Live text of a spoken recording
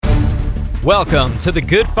Welcome to the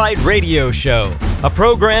Good Fight Radio Show, a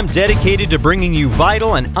program dedicated to bringing you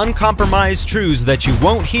vital and uncompromised truths that you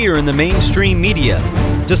won't hear in the mainstream media,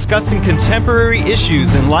 discussing contemporary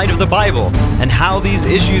issues in light of the Bible and how these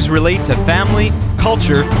issues relate to family,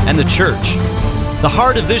 culture, and the church. The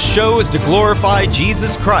heart of this show is to glorify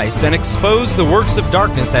Jesus Christ and expose the works of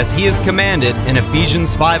darkness as He is commanded in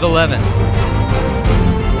Ephesians 5:11.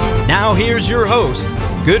 Now here's your host,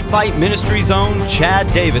 Good Fight Ministries' own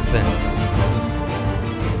Chad Davidson.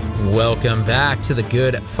 Welcome back to the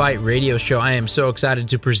Good Fight Radio Show. I am so excited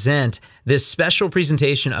to present this special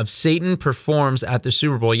presentation of Satan Performs at the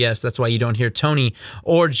Super Bowl. Yes, that's why you don't hear Tony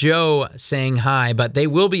or Joe saying hi, but they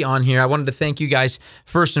will be on here. I wanted to thank you guys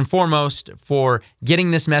first and foremost for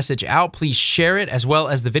getting this message out. Please share it, as well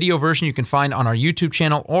as the video version you can find on our YouTube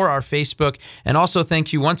channel or our Facebook. And also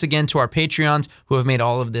thank you once again to our Patreons who have made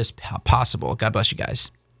all of this possible. God bless you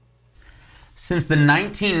guys. Since the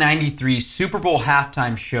 1993 Super Bowl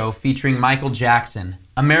halftime show featuring Michael Jackson,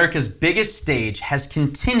 America's biggest stage has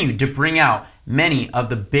continued to bring out many of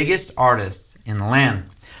the biggest artists in the land.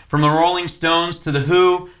 From the Rolling Stones to The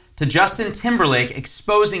Who to Justin Timberlake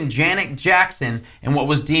exposing Janet Jackson in what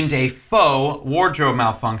was deemed a faux wardrobe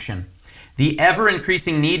malfunction. The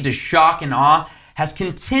ever-increasing need to shock and awe has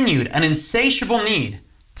continued an insatiable need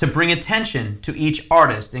to bring attention to each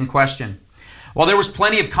artist in question. While there was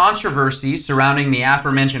plenty of controversy surrounding the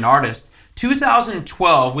aforementioned artist,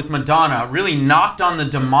 2012 with Madonna really knocked on the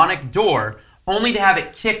demonic door, only to have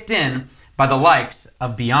it kicked in by the likes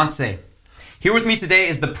of Beyonce. Here with me today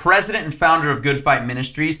is the president and founder of Good Fight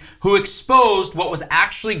Ministries, who exposed what was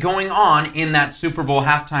actually going on in that Super Bowl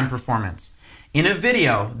halftime performance, in a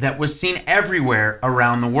video that was seen everywhere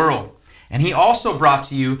around the world. And he also brought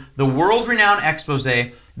to you the world-renowned expose,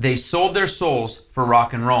 They Sold Their Souls for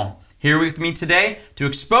Rock and Roll. Here with me today to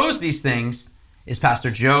expose these things is Pastor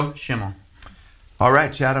Joe Schimmel. All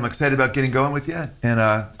right, Chad, I'm excited about getting going with you. And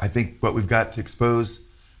I think what we've got to expose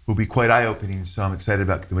will be quite eye-opening. So I'm excited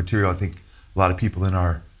about the material. I think a lot of people in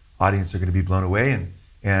our audience are going to be blown away.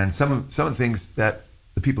 And some of the things that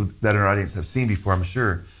the people that are in our audience have seen before, I'm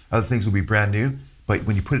sure. Other things will be brand new. But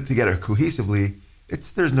when you put it together cohesively,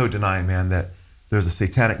 there's no denying, man, that there's a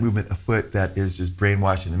satanic movement afoot that is just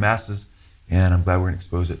brainwashing the masses. And I'm glad we're going to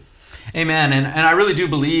expose it. Amen. And I really do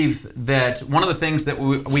believe that one of the things that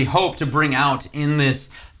we hope to bring out in this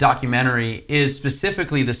documentary is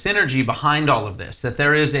specifically the synergy behind all of this, that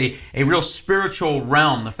there is a real spiritual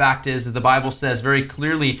realm. The fact is that the Bible says very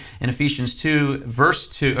clearly in Ephesians chapter 2, verse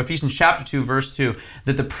 2,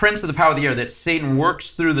 that the prince of the power of the air, that Satan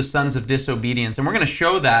works through the sons of disobedience. And we're going to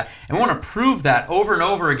show that, and we want to prove that over and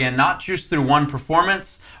over again, not just through one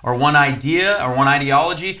performance or one idea or one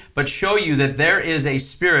ideology, but show you that there is a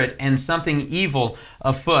spirit and something evil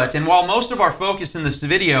afoot. And while most of our focus in this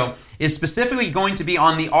video is specifically going to be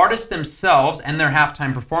on the artists themselves and their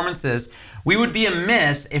halftime performances, we would be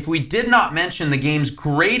amiss if we did not mention the game's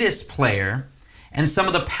greatest player and some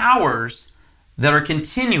of the powers that are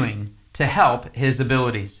continuing to help his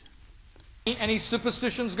abilities. Any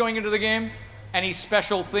superstitions going into the game? Any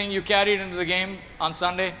special thing you carried into the game on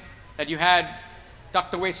Sunday that you had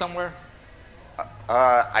tucked away somewhere?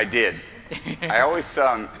 I did. I always,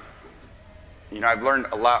 I've learned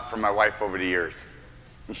a lot from my wife over the years.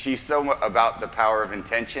 And she's so about the power of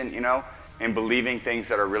intention, and believing things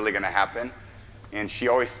that are really going to happen. And she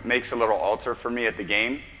always makes a little altar for me at the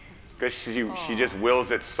game because she just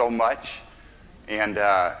wills it so much. And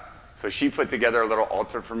so she put together a little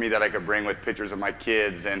altar for me that I could bring with pictures of my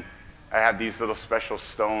kids. And I have these little special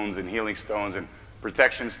stones and healing stones and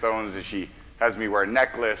protection stones, and she has me wear a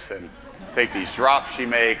necklace and take these drops she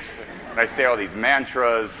makes, and I say all these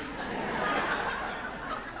mantras.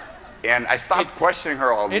 And I stopped questioning her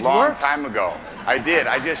a long time ago. I did.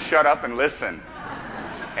 I just shut up and listened.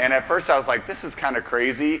 And at first I was like, this is kind of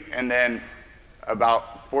crazy. And then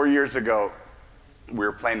about 4 years ago, we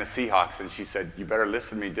were playing the Seahawks, and she said, you better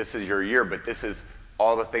listen to me. This is your year, but this is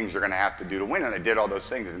all the things you're going to have to do to win. And I did all those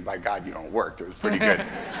things, and by God, it worked. It was pretty good.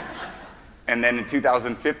 And then in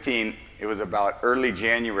 2015, it was about early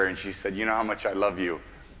January, and she said, you know how much I love you?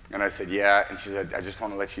 And I said, yeah. And she said, I just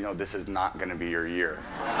want to let you know this is not going to be your year.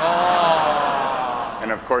 Oh.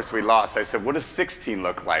 And of course we lost. I said, what does 16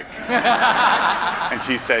 look like? And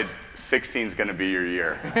she said, 16 is going to be your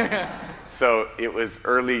year. So it was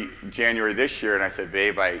early January this year, and I said,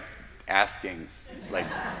 babe, I asking,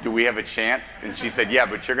 do we have a chance? And she said, yeah,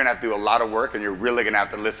 but you're going to have to do a lot of work, and you're really going to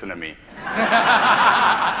have to listen to me.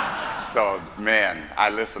 So, man, I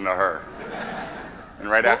listened to her. And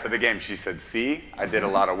right after the game, she said, see, I did a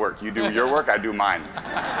lot of work. You do your work, I do mine.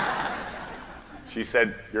 She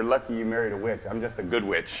said, "You're lucky you married a witch. I'm just a good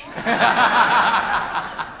witch."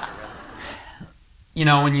 You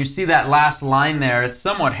know, when you see that last line there, it's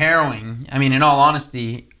somewhat harrowing. I mean, in all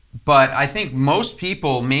honesty, but I think most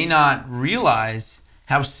people may not realize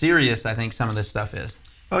how serious I think some of this stuff is.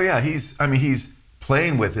 Oh yeah, he's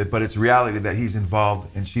playing with it, but it's reality that he's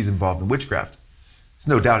involved and she's involved in witchcraft. There's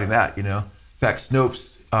no doubting that, you know. In fact,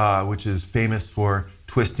 Snopes, which is famous for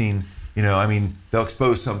twisting, you know, I mean, they'll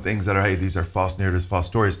expose some things that are, hey, these are false narratives, false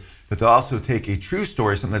stories, but they'll also take a true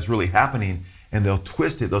story, something that's really happening, and they'll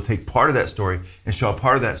twist it. They'll take part of that story and show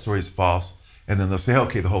part of that story is false, and then they'll say,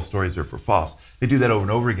 okay, the whole story is there for false. They do that over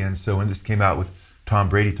and over again. So when this came out with Tom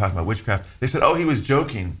Brady talking about witchcraft, they said, oh, he was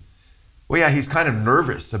joking. Well, yeah, he's kind of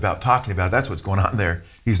nervous about talking about it. That's what's going on there.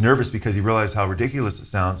 He's nervous because he realized how ridiculous it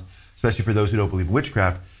sounds, especially for those who don't believe in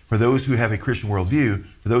witchcraft, for those who have a Christian worldview,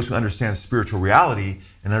 for those who understand spiritual reality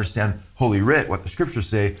and understand Holy Writ, what the scriptures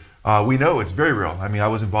say. We know it's very real. I mean, I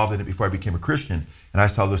was involved in it before I became a Christian, and I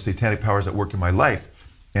saw those satanic powers at work in my life.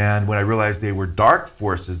 And when I realized they were dark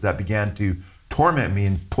forces that began to torment me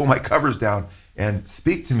and pull my covers down and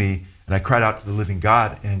speak to me, and I cried out to the living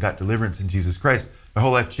God and got deliverance in Jesus Christ, my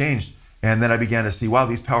whole life changed. And then I began to see, wow,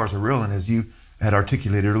 these powers are real. And as you had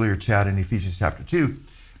articulated earlier, Chad, in Ephesians chapter 2,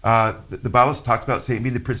 the Bible talks about Satan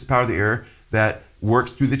being the prince of power of the air that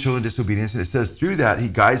works through the children of disobedience. And it says through that, he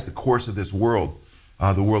guides the course of this world,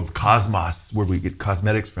 the world of cosmos, where we get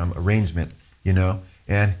cosmetics from, arrangement, you know.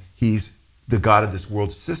 And he's the God of this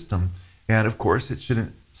world system. And of course, it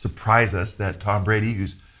shouldn't surprise us that Tom Brady,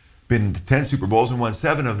 who's been to 10 Super Bowls and won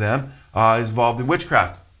 7 of them, is involved in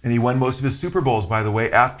witchcraft. And he won most of his Super Bowls, by the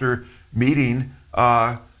way, after meeting,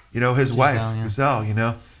 his wife, Giselle, you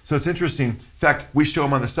know. So it's interesting. In fact, we show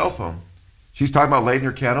him on the cell phone. She's talking about lighting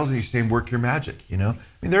her candles, and he's saying, work your magic, you know. I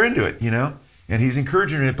mean, they're into it, you know. And he's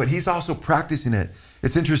encouraging it, but he's also practicing it.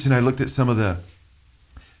 It's interesting. I looked at some of the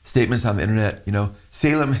statements on the internet, you know.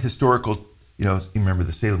 Salem Historical, you know, you remember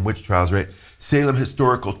the Salem witch trials, right? Salem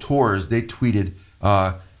Historical Tours, they tweeted,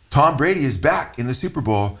 Tom Brady is back in the Super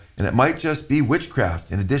Bowl, and it might just be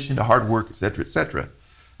witchcraft in addition to hard work, et cetera, et cetera.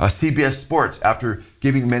 CBS Sports, after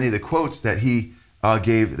giving many of the quotes that he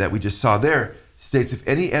gave that we just saw there, states if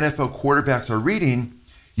any NFL quarterbacks are reading,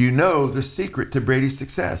 you know the secret to Brady's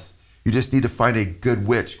success. You just need to find a good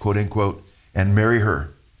witch, quote unquote, and marry her.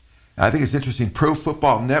 And I think it's interesting.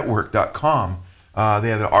 ProFootballNetwork.com, they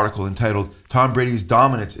have an article entitled Tom Brady's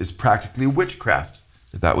Dominance is Practically Witchcraft.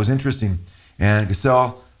 That was interesting. And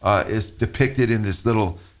Giselle is depicted in this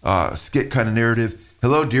little skit kind of narrative.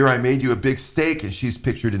 Hello, dear, I made you a big steak. And she's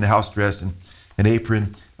pictured in a house dress and an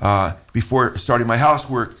apron. Before starting my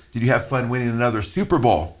housework, did you have fun winning another Super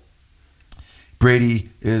Bowl? Brady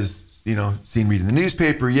is, seen reading the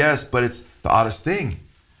newspaper, yes, but it's the oddest thing.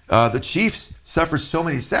 The Chiefs suffered so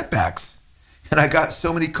many setbacks, and I got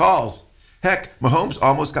so many calls. Heck, Mahomes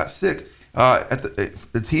almost got sick at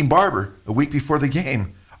the team barber a week before the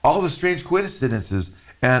game. All the strange coincidences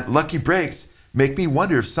and lucky breaks make me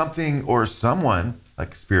wonder if something or someone,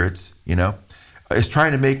 like spirits, is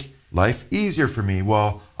trying to make life easier for me.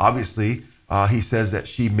 Well, obviously, he says that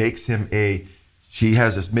she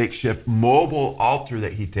has this makeshift mobile altar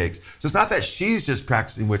that he takes. So it's not that she's just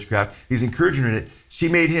practicing witchcraft. He's encouraging her in it. She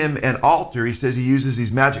made him an altar. He says he uses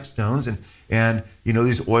these magic stones and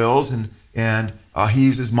these oils and he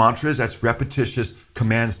uses mantras. That's repetitious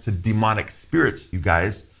commands to demonic spirits, you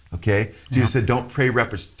guys. Okay? Yeah. Jesus said, don't pray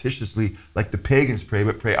repetitiously like the pagans pray,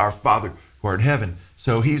 but pray our Father who art in heaven.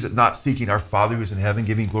 So he's not seeking our Father who's in heaven,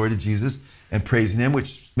 giving glory to Jesus and praising him,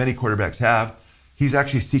 which many quarterbacks have. He's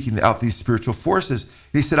actually seeking out these spiritual forces. And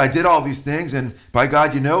he said, I did all these things, and by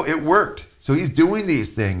God, it worked. So he's doing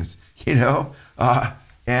these things,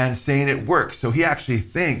 and saying it works. So he actually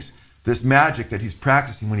thinks this magic that he's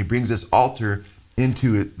practicing when he brings this altar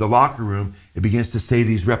into the locker room, it begins to say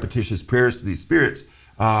these repetitious prayers to these spirits,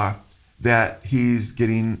 that he's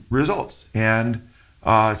getting results. And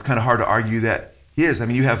it's kind of hard to argue that he is. I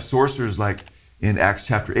mean, you have sorcerers like in Acts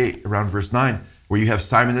chapter 8, around verse 9, where you have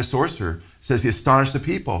Simon the sorcerer, says he astonished the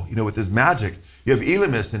people, with his magic. You have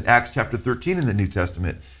Elymas in Acts chapter 13 in the New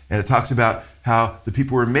Testament, and it talks about how the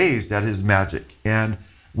people were amazed at his magic. And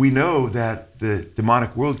we know that the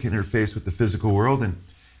demonic world can interface with the physical world and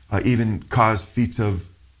even cause feats of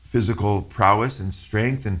physical prowess and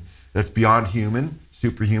strength, and that's beyond human,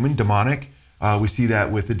 superhuman, demonic. We see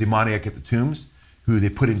that with the demoniac at the tombs, who they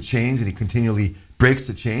put in chains, and he continually breaks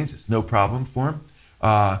the chains. It's no problem for him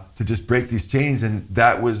to just break these chains, and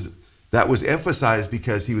that was emphasized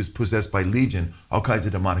because he was possessed by legion, all kinds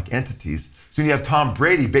of demonic entities. So you have Tom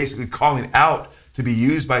Brady basically calling out to be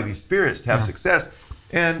used by these spirits to have success,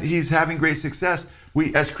 and he's having great success.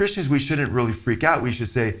 we as Christians, we shouldn't really freak out. We should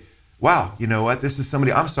say, wow, you know what? This is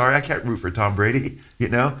somebody, I'm sorry, I can't root for Tom Brady, you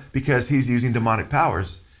know, because he's using demonic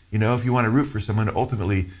powers. You know, if you want to root for someone,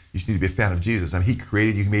 ultimately, you need to be a fan of Jesus. I mean, he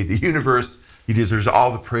created you, he made the universe. He deserves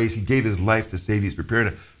all the praise. He gave his life to save you. He's prepared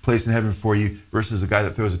a place in heaven for you versus a guy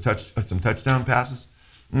that throws some touchdown passes.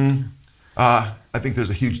 I think there's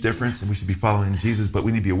a huge difference, and we should be following Jesus, but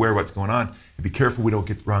we need to be aware of what's going on and be careful we don't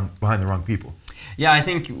get behind the wrong people. Yeah, I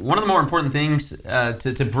think one of the more important things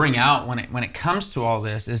to bring out when it comes to all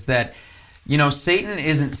this is that, you know, Satan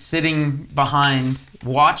isn't sitting behind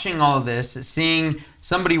watching all of this, seeing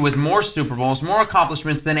somebody with more Super Bowls, more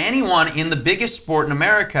accomplishments than anyone in the biggest sport in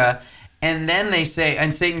America, and then they say,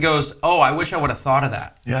 and Satan goes, oh, I wish I would have thought of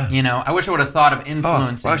that. Yeah. You know, I wish I would have thought of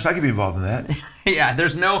influencing. Oh, I could be involved in that. Yeah,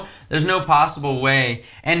 there's no possible way.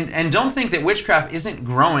 And don't think that witchcraft isn't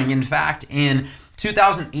growing. In fact, in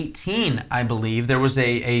 2018, I believe, there was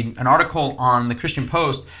an article on the Christian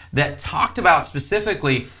Post that talked about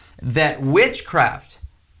specifically that witchcraft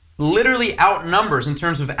literally outnumbers in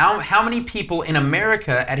terms of how many people in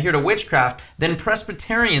America adhere to witchcraft than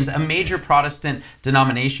Presbyterians, a major Protestant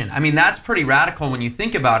denomination. I mean, that's pretty radical when you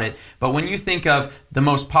think about it. But when you think of the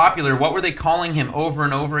most popular, what were they calling him over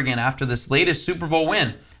and over again after this latest Super Bowl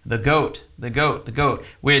win? The GOAT, the GOAT, the GOAT,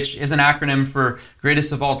 which is an acronym for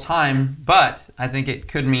greatest of all time, but I think it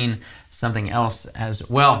could mean something else as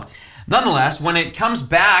well. Nonetheless, when it comes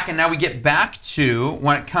back, and now we get back to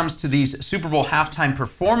when it comes to these Super Bowl halftime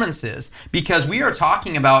performances, because we are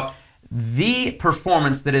talking about the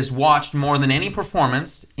performance that is watched more than any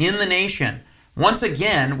performance in the nation. Once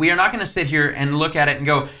again, we are not going to sit here and look at it and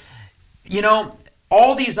go, you know,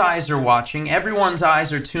 all these eyes are watching, everyone's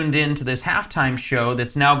eyes are tuned in to this halftime show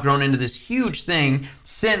that's now grown into this huge thing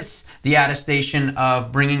since the attestation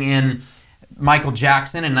of bringing in Michael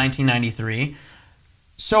Jackson in 1993.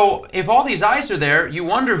 So if all these eyes are there, you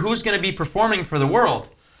wonder who's going to be performing for the world.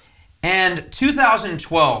 And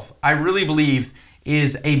 2012, I really believe,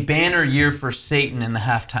 is a banner year for Satan in the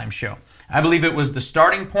halftime show. I believe it was the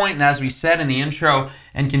starting point, and as we said in the intro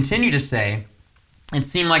and continue to say, it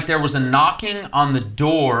seemed like there was a knocking on the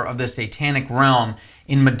door of the satanic realm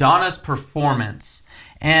in Madonna's performance.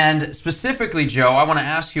 And specifically, Joe, I want to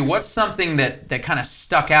ask you, what's something that kind of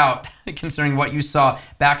stuck out concerning what you saw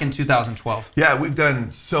back in 2012? Yeah, we've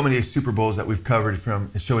done so many Super Bowls that we've covered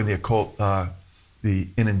from showing the occult, the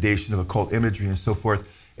inundation of occult imagery and so forth.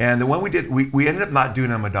 And the one we did, we ended up not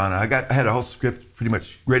doing on Madonna. I had a whole script pretty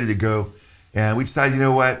much ready to go. And we decided, you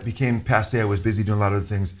know what, it became passé. I was busy doing a lot of other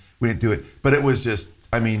things. We didn't do it. But it was just,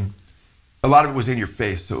 I mean, a lot of it was in your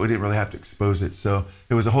face, so we didn't really have to expose it. So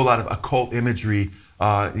it was a whole lot of occult imagery,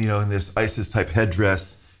 you know, in this ISIS-type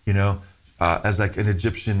headdress, you know, as like an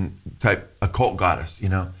Egyptian-type occult goddess, you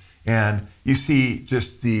know. And you see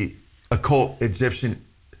just the occult Egyptian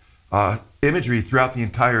imagery throughout the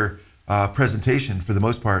entire presentation for the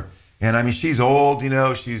most part. And I mean, she's old, you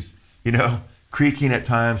know, she's, you know, creaking at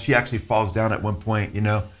times. She actually falls down at one point, you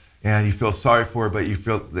know, and you feel sorry for her, but you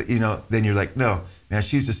feel that, you know, then you're like, no, man,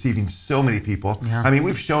 she's deceiving so many people. Yeah. I mean,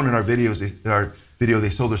 we've shown in our videos, in our video, They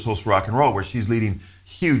Sold Their Souls for Rock and Roll, where she's leading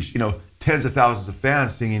huge, you know, tens of thousands of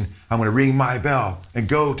fans singing, I'm going to ring my bell and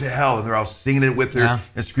go to hell. And they're all singing it with her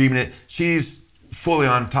and screaming it. She's fully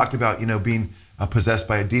on, talked about, you know, being possessed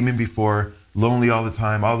by a demon before, lonely all the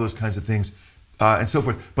time, all those kinds of things, and so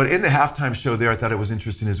forth. But in the halftime show there, I thought it was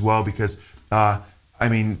interesting as well because, I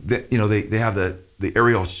mean, you know, they have the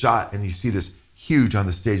aerial shot and you see this huge on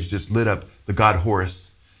the stage just lit up the god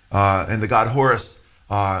Horus. And the god Horus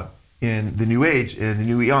in the New Age, in the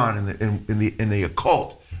new eon, in the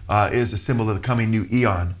occult, is a symbol of the coming new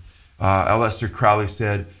eon. Aleister Crowley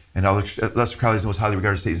said, and Aleister Crowley is the most highly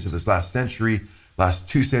regarded Satanist of this last century, last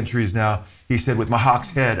 2 centuries now. He said, with my hawk's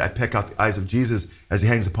head, I peck out the eyes of Jesus as he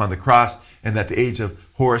hangs upon the cross, and that the age of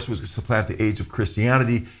Horus was to supplant the age of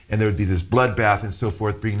Christianity, and there would be this bloodbath and so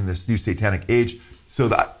forth, bringing this new satanic age. So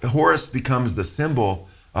that Horus becomes the symbol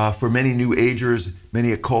for many New Agers,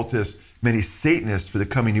 many occultists, many Satanists for the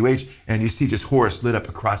coming New Age, and you see just Horus lit up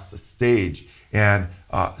across the stage and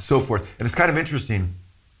so forth. And it's kind of interesting.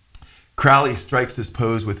 Crowley strikes this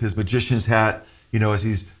pose with his magician's hat, you know, as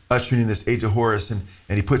he's ushering in this age of Horus, and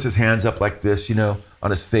he puts his hands up like this, you know, on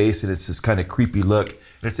his face, and it's this kind of creepy look.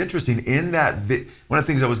 And it's interesting, in that one of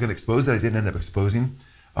the things I was going to expose that I didn't end up exposing,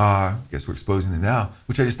 I guess we're exposing it now,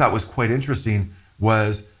 which I just thought was quite interesting,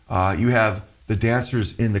 was you have the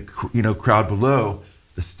dancers in the crowd below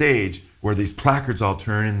the stage where these placards all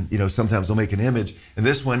turn, and you know sometimes they'll make an image. And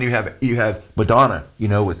this one you have Madonna, you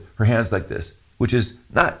know, with her hands like this, which is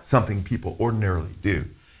not something people ordinarily do.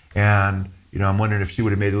 And you know, I'm wondering if she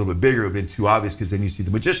would have made it a little bit bigger, it would have been too obvious, because then you see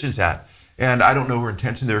the magician's hat. And I don't know her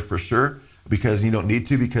intention there for sure, because you don't need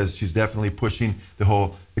to, because she's definitely pushing the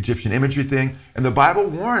whole Egyptian imagery thing. And the Bible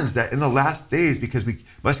warns that in the last days, because we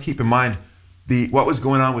must keep in mind what was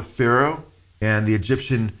going on with Pharaoh and the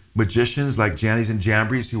Egyptian magicians like Jannes and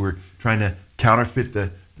Jambres, who were trying to counterfeit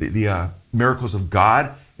the miracles of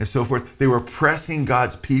God and so forth. They were oppressing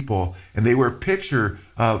God's people, and they were a picture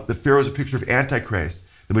of, the Pharaoh's a picture of Antichrist.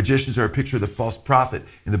 The magicians are a picture of the false prophet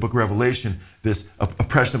in the book of Revelation, this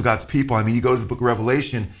oppression of God's people. I mean, you go to the book of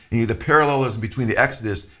Revelation, and the parallelism between the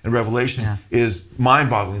Exodus and Revelation is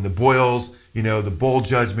mind-boggling. The boils, the bowl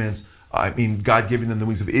judgments, I mean, God giving them the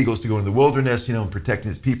wings of eagles to go in the wilderness, and protecting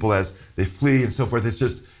his people as they flee and so forth. It's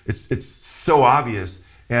just, it's so obvious.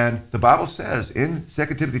 And the Bible says in 2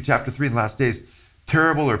 Timothy chapter 3, in the last days,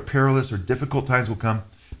 terrible or perilous or difficult times will come.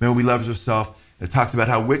 Men will be lovers of self. And it talks about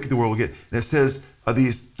how wicked the world will get. And it says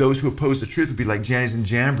those who oppose the truth will be like Jannes and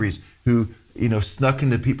Jambres, who snuck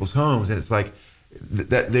into people's homes. And it's like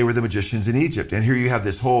that they were the magicians in Egypt. And here you have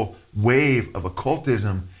this whole wave of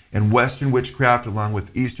occultism and Western witchcraft, along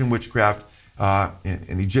with Eastern witchcraft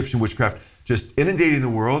and Egyptian witchcraft, just inundating the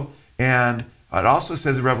world. And it also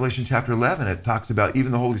says in Revelation chapter 11, it talks about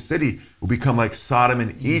even the holy city will become like Sodom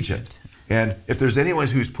and Egypt. And if there's anyone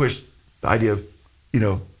who's pushed the idea of,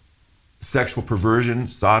 sexual perversion,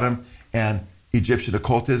 Sodom, and Egyptian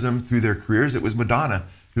occultism through their careers, it was Madonna,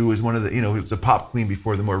 who was one of the, who was a pop queen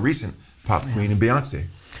before the more recent pop queen in Beyonce.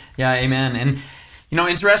 Yeah, amen. And,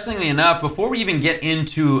 interestingly enough, before we even get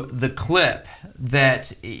into the clip,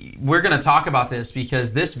 that we're going to talk about this,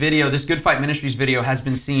 because this video, this Good Fight Ministries video, has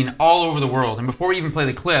been seen all over the world. And before we even play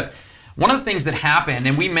the clip, one of the things that happened,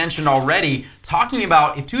 and we mentioned already, talking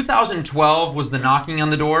about if 2012 was the knocking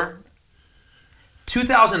on the door,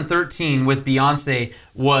 2013 with Beyonce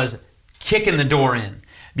was kicking the door in,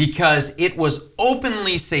 because it was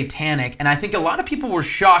openly satanic. And I think a lot of people were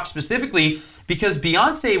shocked, specifically because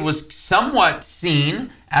Beyonce was somewhat seen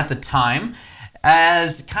at the time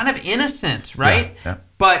as kind of innocent, right? Yeah.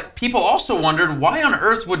 But people also wondered, why on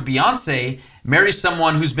earth would Beyonce marry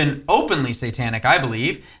someone who's been openly satanic, I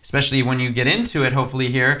believe, especially when you get into it, hopefully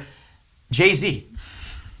here, Jay-Z.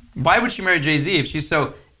 Why would she marry Jay-Z if she's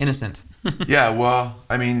so innocent? Yeah, well,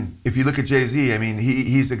 I mean, if you look at Jay-Z, I mean,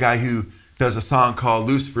 he's the guy who does a song called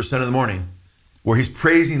Lucifer, Son of the Morning, where he's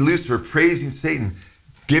praising Lucifer, praising Satan,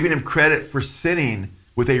 giving him credit for sinning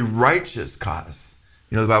with a righteous cause.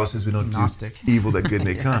 The Bible says we don't do evil that good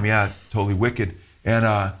may come. Yeah, it's totally wicked.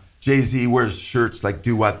 And Jay-Z wears shirts like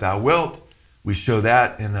Do What Thou Wilt. We show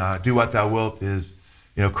that. And Do What Thou Wilt is,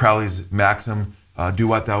 Crowley's maxim, do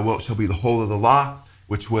what thou wilt shall be the whole of the law,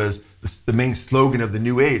 which was the main slogan of the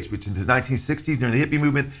New Age, which in the 1960s, during the hippie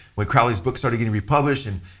movement, when Crowley's books started getting republished,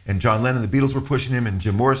 and John Lennon, the Beatles were pushing him, and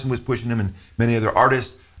Jim Morrison was pushing him, and many other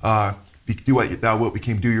artists, do what thou wilt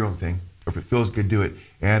became do your own thing, or if it feels good, do it.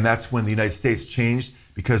 And that's when the United States changed,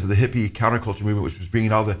 because of the hippie counterculture movement, which was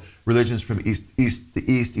bringing all the religions from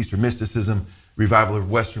Eastern mysticism, revival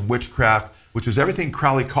of Western witchcraft, which was everything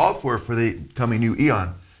Crowley called for the coming new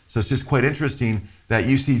eon. So it's just quite interesting that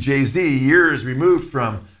you see Jay-Z, years removed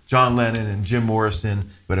from John Lennon and Jim Morrison,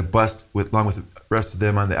 but a bust along with the rest of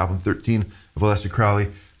them on the album 13 of Aleister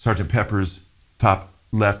Crowley, Sgt. Pepper's top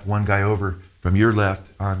left, one guy over from your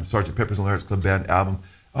left on Sgt. Pepper's Lonely Hearts Club Band album.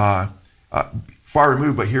 Far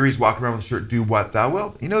removed, but here he's walking around with a shirt, Do What Thou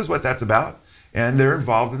Wilt. He knows what that's about. And they're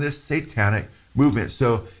involved in this satanic movement.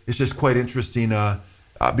 So it's just quite interesting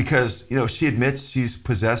because, she admits she's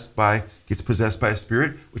gets possessed by a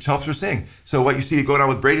spirit, which helps her sing. So what you see going on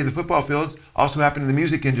with Brady in the football fields also happened in the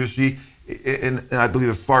music industry, and I believe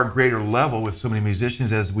a far greater level with so many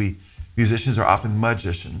musicians, as musicians are often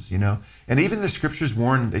magicians, And even the scriptures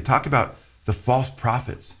warn, they talk about the false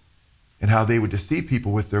prophets and how they would deceive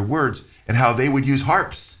people with their words and how they would use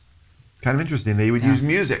harps. Kind of interesting. They would use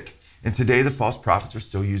music. And today the false prophets are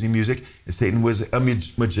still using music. And Satan was a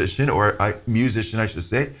magician, or a musician, I should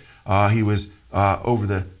say. He was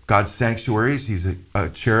over God's sanctuaries. He's a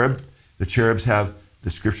cherub. The cherubs have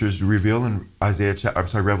the scriptures reveal in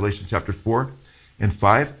Revelation chapter 4 and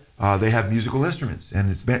 5. They have musical instruments, and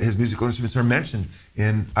his musical instruments are mentioned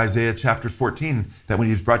in Isaiah chapter 14. That when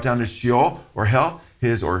he was brought down to Sheol or hell,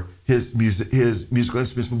 his musical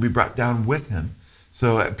instruments will be brought down with him.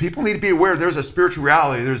 So people need to be aware there's a spiritual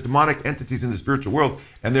reality. There's demonic entities in the spiritual world,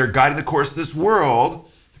 and they're guiding the course of this world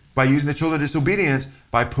by using the children of disobedience,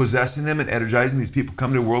 by possessing them and energizing these people,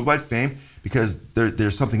 coming to worldwide fame because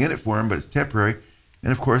there's something in it for them, but it's temporary.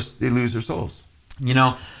 And of course, they lose their souls.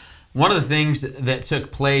 One of the things that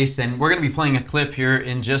took place, and we're going to be playing a clip here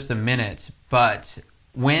in just a minute, but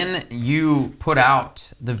when you put out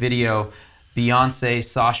the video, Beyonce,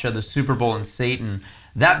 Sasha, the Super Bowl, and Satan,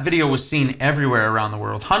 that video was seen everywhere around the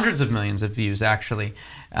world, hundreds of millions of views actually,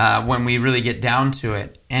 when we really get down to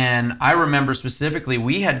it. And I remember specifically,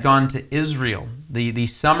 we had gone to Israel the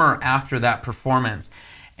summer after that performance,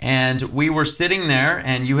 and we were sitting there,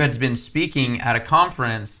 and you had been speaking at a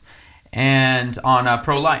conference and on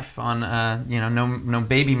pro-life, on no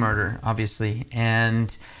baby murder, obviously.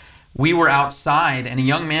 And we were outside, and a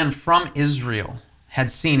young man from Israel had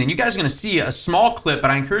seen, and you guys are going to see a small clip,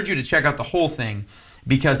 but I encourage you to check out the whole thing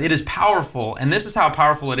because it is powerful. And this is how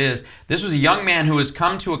powerful it is. This was a young man who has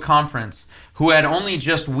come to a conference who had only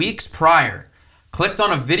just weeks prior clicked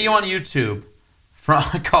on a video on YouTube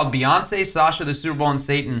called Beyonce, Sasha, the Super Bowl, and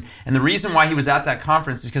Satan. And the reason why he was at that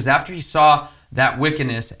conference is because after he saw that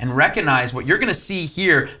wickedness and recognized what you're going to see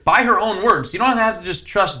here by her own words, you don't have to just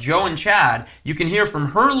trust Joe and Chad. You can hear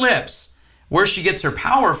from her lips where she gets her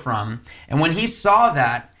power from. And when he saw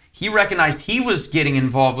that, he recognized he was getting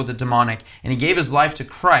involved with the demonic, and he gave his life to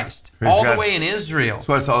Christ. Praise all God. The way in Israel. That's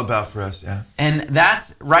what it's all about for us, yeah. And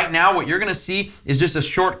that's, right now, what you're going to see is just a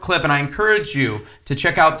short clip, and I encourage you to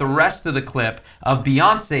check out the rest of the clip of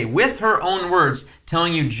Beyonce, with her own words,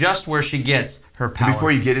 telling you just where she gets her power. And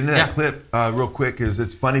before you get into that clip, real quick,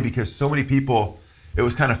 it's funny because so many people, it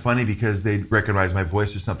was kind of funny because they recognized my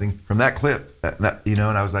voice or something from that clip, and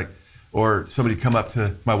I was like, or somebody come up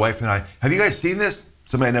to my wife and I, have you guys seen this?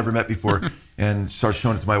 Somebody I never met before, and starts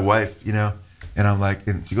showing it to my wife, and I'm like,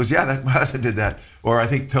 and she goes, yeah, my husband did that. Or I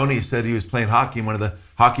think Tony said he was playing hockey, and one of the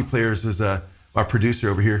hockey players was our producer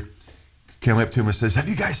over here, came up to him and says, have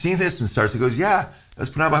you guys seen this? And he goes, yeah, it was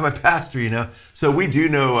put on by my pastor, So we do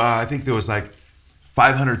know, I think there was like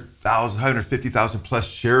 550,000 plus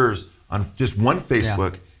shares on just one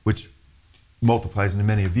Facebook, which multiplies into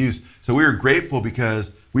many views. So we were grateful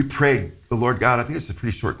because we prayed, the Lord God, I think it's a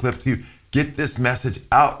pretty short clip too, get this message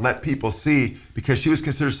out, let people see, because she was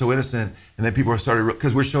considered so innocent, and then people started,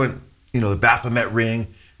 because we're showing, the Baphomet ring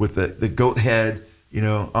with the goat head,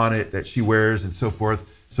 on it that she wears and so forth,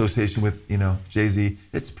 association with, Jay-Z.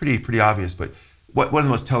 It's pretty obvious, but one of the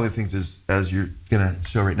most telling things is, as you're gonna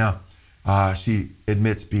show right now, she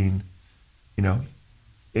admits being,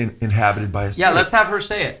 inhabited by a spirit. Yeah, let's have her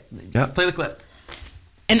say it. Yep. Play the clip.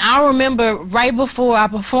 And I remember right before I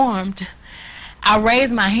performed, I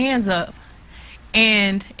raised my hands up,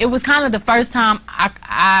 and it was kind of the first time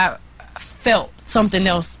I felt something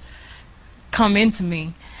else come into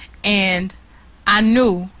me, and I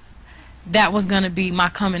knew that was going to be my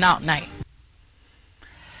coming out night.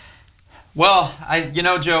 Well,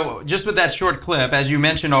 Joe, just with that short clip, as you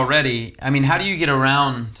mentioned already, I mean, how do you get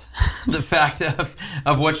around the fact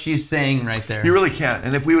of what she's saying right there? You really can't.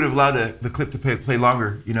 And if we would have allowed the clip to play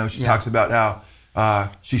longer, she talks about how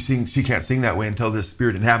she can't sing that way until this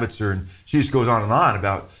spirit inhabits her, and she just goes on and on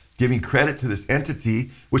about giving credit to this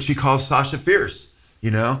entity, which she calls Sasha Fierce,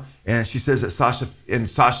 and she says that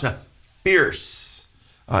Sasha Fierce,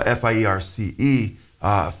 F-I-E-R-C-E,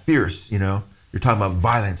 fierce, you're talking about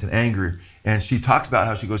violence and anger, and she talks about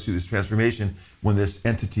how she goes through this transformation when this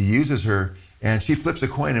entity uses her, and she flips a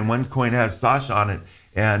coin, and one coin has Sasha on it,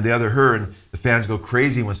 and the other her, and the fans go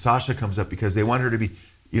crazy when Sasha comes up because they want her to be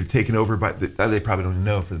taken over by, they probably don't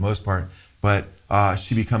know for the most part, but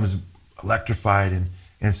she becomes electrified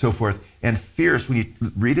and so forth. And fierce, when you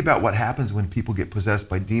read about what happens when people get possessed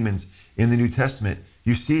by demons in the New Testament,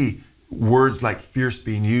 you see words like fierce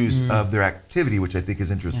being used of their activity, which I think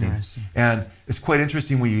is interesting. And it's quite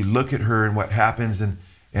interesting when you look at her and what happens,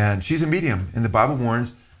 and she's a medium, and the Bible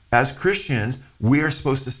warns, as Christians, we are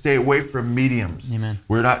supposed to stay away from mediums. Amen.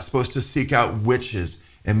 We're not supposed to seek out witches.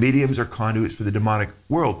 And mediums are conduits for the demonic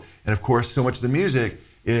world. And of course, so much of the music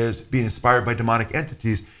is being inspired by demonic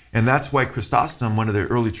entities. And that's why Chrysostom, one of the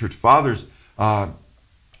early church fathers, a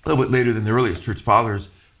little bit later than the earliest church fathers,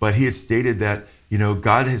 but he had stated that,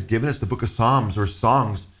 God has given us the book of Psalms or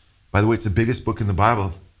songs. By the way, it's the biggest book in the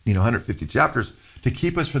Bible, 150 chapters, to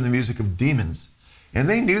keep us from the music of demons. And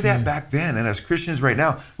they knew that back then. And as Christians right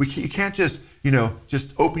now, you can't just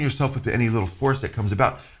open yourself up to any little force that comes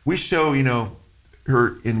about. We show,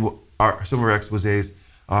 her in some of our exposés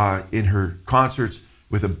in her concerts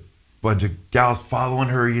with a bunch of gals following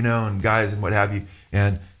her, and guys and what have you.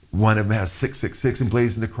 And one of them has 666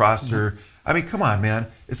 emblazoned across her. I mean, come on, man.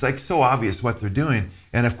 It's like so obvious what they're doing.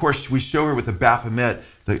 And of course, we show her with the Baphomet,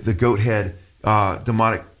 the goat head,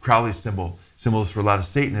 demonic Crowley symbols for a lot of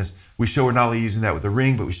Satanists. We show her not only using that with a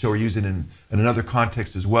ring, but we show her using it in another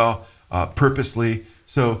context as well, purposely.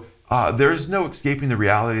 So there's no escaping the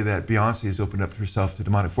reality that Beyonce has opened up herself to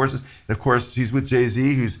demonic forces. And of course, she's with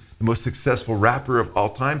Jay-Z, who's the most successful rapper of all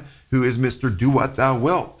time, who is Mr. Do What Thou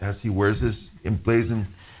Wilt, as he wears his emblazoned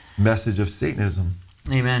message of Satanism.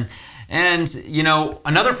 Amen. And, you know,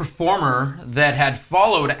 another performer that had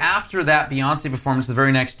followed after that Beyonce performance the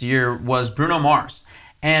very next year was Bruno Mars.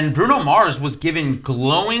 And Bruno Mars was given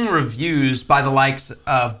glowing reviews by the likes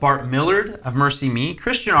of Bart Millard of Mercy Me,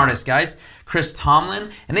 Christian artists, guys, Chris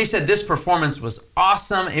Tomlin, and they said this performance was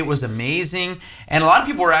awesome, it was amazing, and a lot of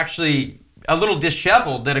people were actually a little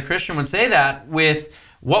disheveled that a Christian would say that with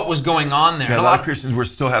what was going on there. Yeah, a lot of Christians were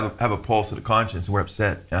still have a pulse of the conscience and we're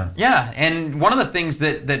upset. Yeah, and one of the things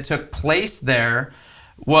that took place there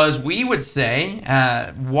was, we would say,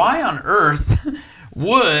 why on earth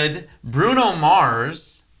would Bruno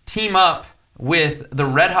Mars team up with the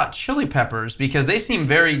Red Hot Chili Peppers? Because they seem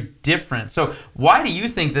very different. So why do you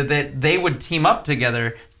think that they would team up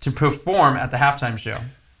together to perform at the halftime show?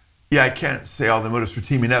 Yeah, I can't say all the motives for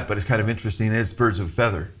teaming up, but it's kind of interesting. It's birds of a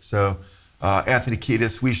feather. So Anthony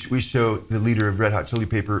Kiedis, we show the leader of Red Hot Chili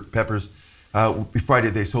Peppers. Before I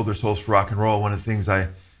did They Sold Their Souls for Rock and Roll, one of the things I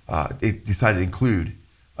decided to include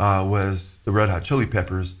was the Red Hot Chili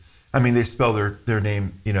Peppers. I mean, they spell their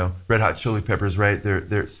name, you know, Red Hot Chili Peppers, right?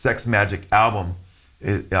 Their Sex Magic album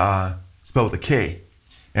is spelled with a K.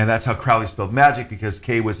 And that's how Crowley spelled magic, because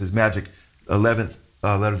K was his magic 11th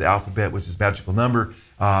letter of the alphabet, was his magical number.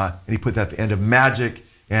 And he put that at the end of magic,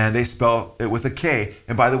 and they spell it with a K.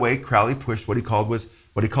 And by the way, Crowley pushed what he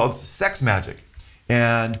called sex magic.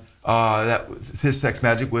 And his sex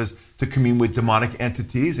magic was to commune with demonic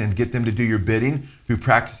entities and get them to do your bidding through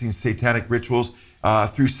practicing satanic rituals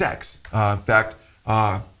through sex. In fact,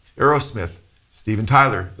 Aerosmith, Steven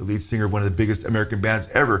Tyler, the lead singer of one of the biggest American bands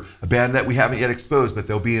ever, a band that we haven't yet exposed, but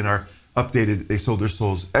they'll be in our updated They Sold Their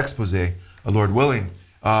Souls expose, Lord willing.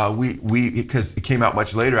 Because it came out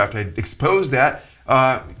much later after I exposed that,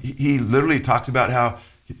 he literally talks about how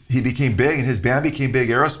he became big and his band became big,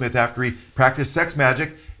 Aerosmith, after he practiced sex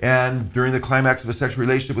magic and during the climax of a sexual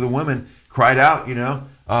relationship with a woman cried out, you know,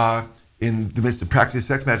 in the midst of practicing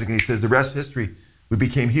sex magic. And he says the rest is history. We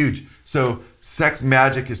became huge. So sex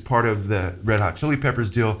magic is part of the Red Hot Chili Peppers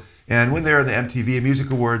deal. And when they're in the MTV Music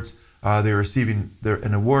Awards, they're receiving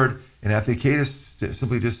an award. And Anthony Kiedis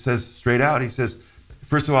simply just says straight out, he says,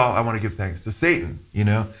 first of all, I want to give thanks to Satan, you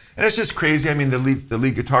know? And it's just crazy. I mean, the lead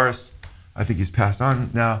guitarist, I think he's passed on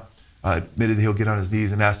now, admitted that he'll get on his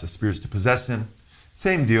knees and ask the spirits to possess him.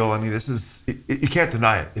 Same deal. I mean, you can't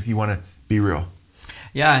deny it if you want to be real.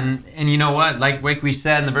 Yeah, and you know what? Like we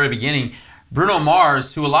said in the very beginning, Bruno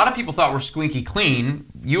Mars, who a lot of people thought were squeaky clean,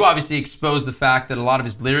 you obviously exposed the fact that a lot of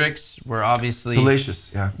his lyrics were obviously...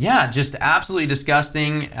 salacious, yeah. Yeah, just absolutely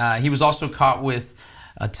disgusting. He was also caught with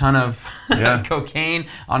a ton of cocaine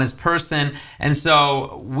on his person. And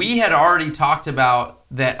so we had already talked about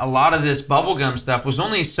that a lot of this bubblegum stuff was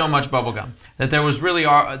only so much bubblegum, that there was really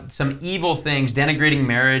some evil things, denigrating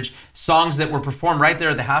marriage, songs that were performed right there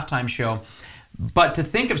at the halftime show. But to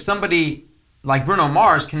think of somebody like Bruno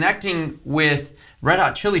Mars connecting with Red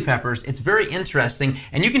Hot Chili Peppers, it's very interesting.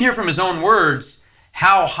 And you can hear from his own words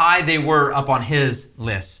how high they were up on his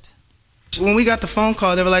list. When we got the phone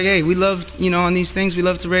call, they were like, hey, we love, you know, on these things, we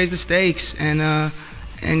love to raise the stakes and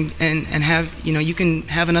have, you know, you can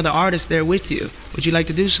have another artist there with you. Would you like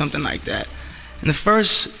to do something like that? And the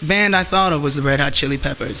first band I thought of was the Red Hot Chili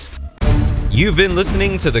Peppers. You've been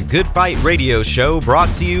listening to the Good Fight Radio Show,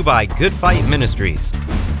 brought to you by Good Fight Ministries.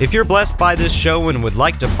 If you're blessed by this show and would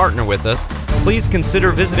like to partner with us, please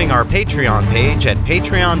consider visiting our Patreon page at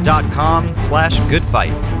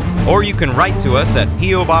patreon.com/goodfight. Or you can write to us at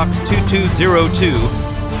P.O. Box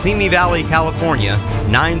 2202, Simi Valley, California,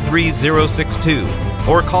 93062.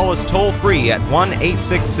 Or call us toll-free at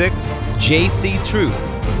 1-866-JC-TRUTH.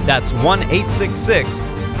 That's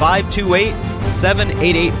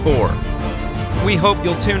 1-866-528-7884. We hope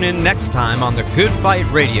you'll tune in next time on the Good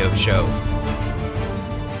Fight Radio Show.